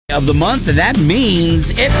of the month, and that means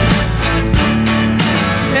it's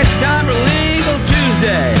time for Legal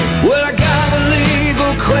Tuesday. Well, I got a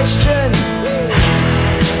legal question.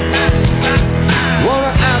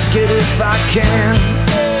 Wanna ask it if I can.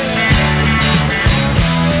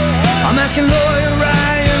 I'm asking lawyer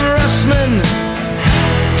Ryan Russman,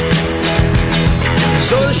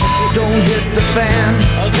 so the shit don't hit the fan.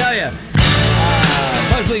 I'll tell you.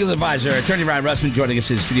 Buzz Legal Advisor, Attorney Ryan Russman, joining us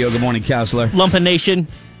in the studio. Good morning, Counselor. Lumpen Nation,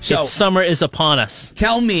 So- summer is upon us.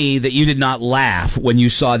 Tell me that you did not laugh when you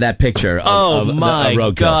saw that picture of my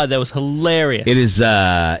Roadkill. God, that was hilarious. It is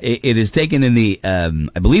it is taken in the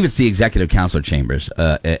I believe it's the executive council chambers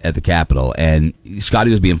at the Capitol, and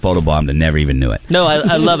Scotty was being photobombed and never even knew it. No,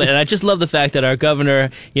 I love it, and I just love the fact that our governor,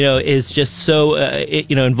 is just so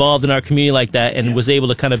involved in our community like that, and was able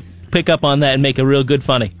to kind of pick up on that and make a real good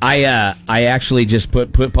funny. I actually just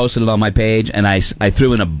posted it on my page, and I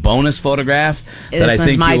threw in a bonus photograph that I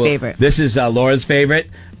think my favorite. This is Laura's favorite.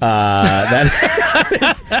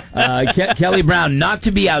 Kelly Brown, not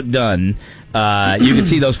to be outdone. You can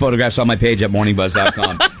see those photographs on my page at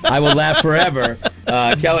morningbuzz.com. I will laugh forever.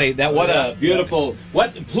 Kelly, what a beautiful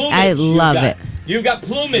plumage. I love it. You've got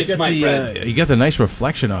plumage, my friend. You got the nice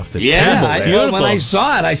reflection off the table. Yeah, when I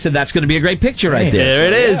saw it, I said, that's going to be a great picture right there. There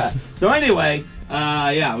it is. Yeah. So anyway,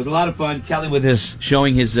 it was a lot of fun. Kelly with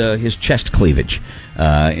showing his chest cleavage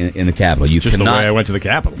in the Capitol. You Just cannot, the way I went to the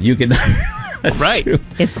Capitol. You can. That's right. true.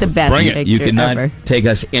 It's the best Bring it. picture You cannot ever. take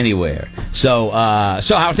us anywhere. So how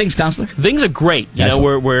are things, Counselor? Things are great.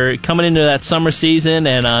 Excellent. We're coming into that summer season,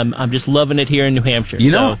 and I'm just loving it here in New Hampshire.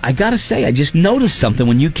 I gotta say, I just noticed something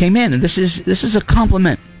when you came in, and this is a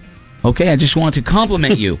compliment. Okay, I just want to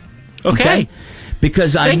compliment you. Okay.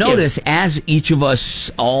 Because I Thank you. notice as each of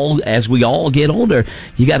us as we all get older,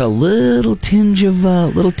 you got a little tinge of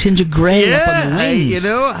gray up on the wings.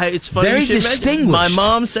 It's funny. Very you should mention- distinguished. My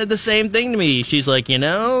mom said the same thing to me. She's like, you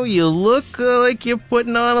look like you're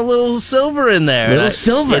putting on a little silver in there. Little And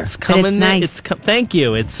silver. It's coming. nice. Thank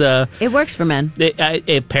you. It's It works for men.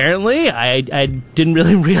 apparently I didn't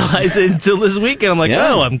really realize it until this week, and I'm like,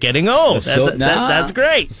 Yeah. I'm getting old. That's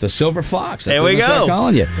great. It's the silver fox. That's There what we I'm gonna start go.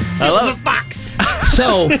 calling you. I love fox.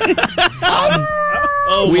 So,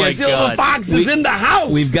 Oh my God. Fox is in the house.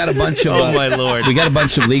 We've got a bunch of Oh my Lord. we got a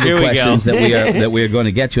bunch of legal Here we questions go. that we are going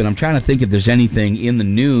to get to, and I'm trying to think if there's anything in the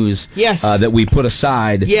news Yes. that we put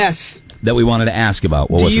aside Yes. that we wanted to ask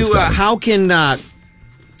about. What Do was you? this, Scotty? How can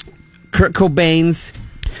Kurt Cobain's?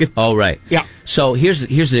 Oh, right. Yeah. So here's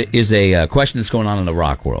a question that's going on in the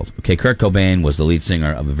rock world. Okay, Kurt Cobain was the lead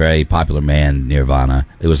singer of a very popular band, Nirvana.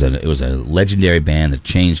 It was a legendary band that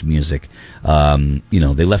changed music.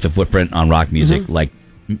 They left a footprint on rock music like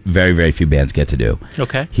very, very few bands get to do.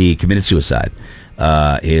 Okay. He committed suicide.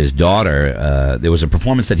 His daughter, there was a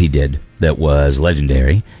performance that he did that was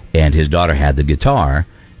legendary, and his daughter had the guitar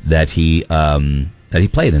that he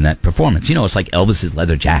played in that performance. It's like Elvis's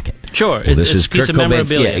leather jacket. Sure, Well, it's a piece of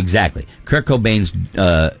memorabilia. Yeah, exactly. Kurt Cobain's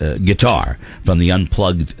guitar from the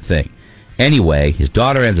Unplugged thing. Anyway, his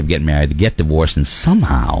daughter ends up getting married, they get divorced, and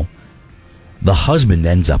somehow the husband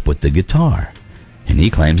ends up with the guitar, and he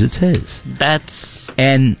claims it's his. That's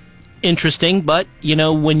And interesting, but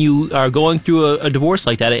when you are going through a divorce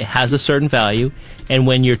like that, it has a certain value, and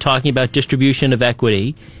when you're talking about distribution of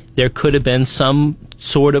equity, there could have been some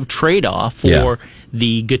sort of trade-off for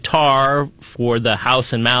the guitar, for the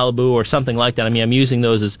house in Malibu, or something like that. I mean, I'm using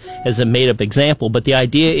those as a made-up example, but the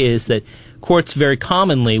idea is that courts very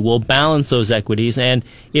commonly will balance those equities, and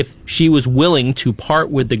if she was willing to part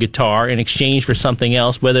with the guitar in exchange for something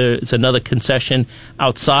else, whether it's another concession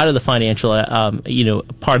outside of the financial,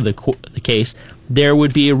 part of the case, there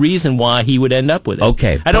would be a reason why he would end up with it.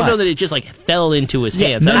 Okay, I don't but- know that it just fell into his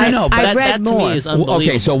hands. No, but- I read that to more. me is unbelievable.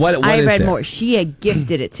 okay, so what I is read there? more. She had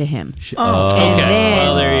gifted it to him. Okay, Then,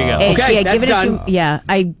 well, there you go. and Okay, she had that's given done. it to. Yeah,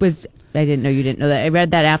 I didn't know you didn't know that. I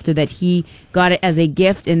read that after that he got it as a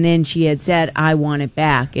gift, and then she had said, "I want it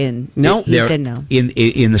back," and No. he said no.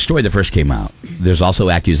 In the story that first came out, there's also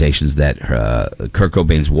accusations that Kurt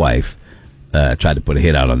Cobain's wife tried to put a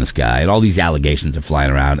hit out on this guy, and all these allegations are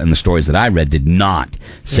flying around, and the stories that I read did not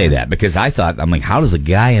say that, because I'm like, how does a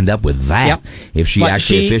guy end up with that Yep. if she But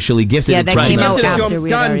actually she- officially gifted Yeah, it that to came him? out Gifted it to after him. we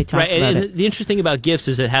had Done. already talked Right, about and it. the interesting about gifts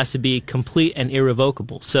is it has to be complete and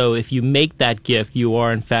irrevocable. So if you make that gift, you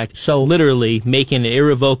are in fact literally making an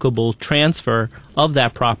irrevocable transfer of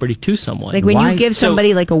that property to someone. Like when Why- you give so-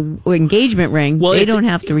 somebody like a engagement ring, Well, they it's- don't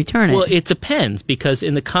have to return it. Well, it depends, because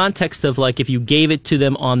in the context of like if you gave it to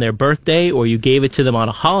them on their birthday or you gave it to them on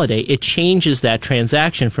a holiday, it changes that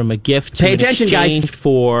transaction from a gift to Pay an attention, guys. exchange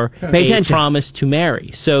for Pay a attention. promise to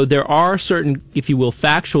marry. So there are certain, if you will,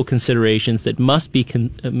 factual considerations that must be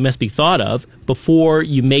thought of before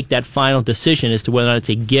you make that final decision as to whether or not it's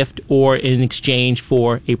a gift or in exchange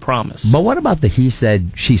for a promise. But what about the he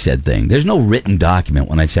said, she said thing? There's no written document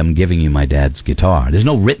when I say I'm giving you my dad's guitar. There's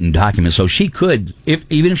no written document, so she could,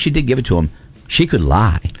 even if she did give it to him, she could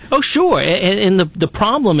lie. Oh, sure. And the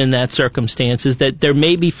problem in that circumstance is that there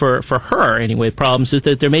may be, for her anyway, problems is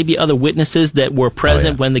that there may be other witnesses that were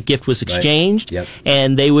present when the gift was exchanged. Yep.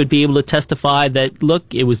 And they would be able to testify that,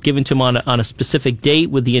 look, it was given to him on a specific date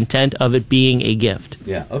with the intent of it being a gift.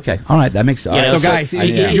 Yeah. Okay. All right. That makes sense. You know, So, guys,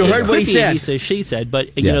 you heard what he It could be a said. He said, she said,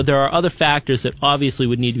 but Yeah. there are other factors that obviously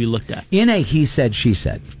would need to be looked at. In a he said, she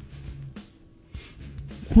said,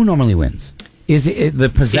 who normally wins? Is it the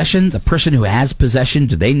possession, the person who has possession?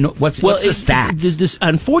 Do they know what's the stats?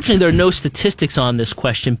 Unfortunately, there are no statistics on this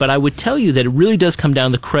question, but I would tell you that it really does come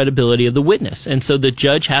down to the credibility of the witness. And so the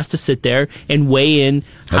judge has to sit there and weigh in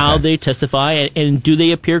how Okay. they testify and do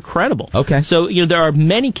they appear credible. Okay. So, there are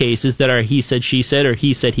many cases that are he said, she said, or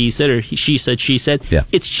he said, or she said, she said. Yeah.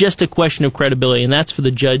 It's just a question of credibility, and that's for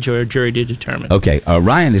the judge or a jury to determine. Okay.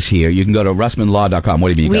 Ryan is here. You can go to russmanlaw.com. What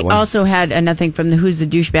do you mean? You We got one? also had nothing from the Who's the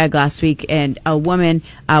Douchebag last week, and a woman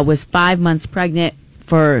was 5 months pregnant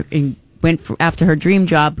after her dream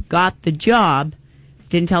job, got the job,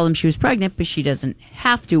 didn't tell them she was pregnant, but she doesn't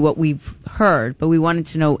have to, what we've heard. But we wanted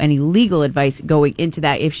to know any legal advice going into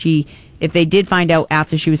that. If they did find out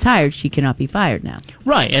after she was hired, she cannot be fired now.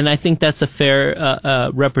 Right, and I think that's a fair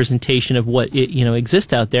representation of what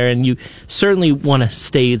exists out there. And you certainly want to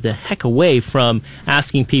stay the heck away from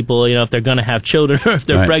asking people, if they're going to have children or if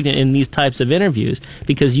they're Right. pregnant in these types of interviews,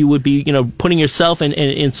 because you would be, putting yourself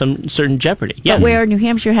in some certain jeopardy. Yeah, But where New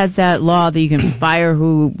Hampshire has that law that you can fire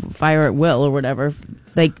at will or whatever,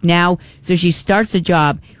 like now, so she starts a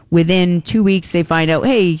job. Within 2 weeks, they find out,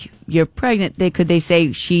 hey, you're pregnant. Could they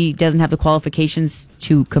say she doesn't have the qualifications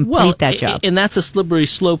to complete that job? And that's a slippery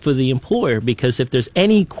slope for the employer, because if there's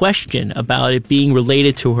any question about it being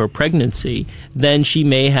related to her pregnancy, then she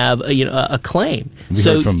may have a claim.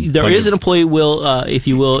 So heard from there plenty is of- an employee will, if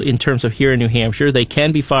you will, in terms of here in New Hampshire, they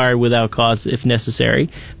can be fired without cause if necessary.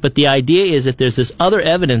 But the idea is if there's this other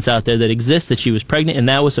evidence out there that exists that she was pregnant and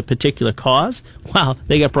that was a particular cause, wow,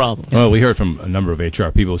 they got problems. Well, we heard from a number of HR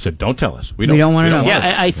people who said, "Don't tell us. We don't wanna know."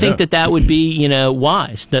 Yeah, I think that would be,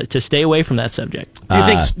 wise to stay away from that subject.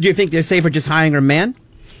 Do you think they're safer just hiring a man?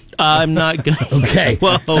 I'm not going to. Okay.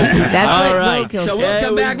 Whoa. That's All what right. Will kills So you. we'll There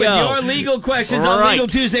come we back with go. your legal questions on Right. Legal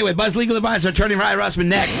Tuesday with Buzz Legal Advisor, attorney Ryan Russman,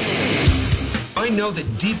 next. I know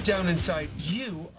that deep down inside you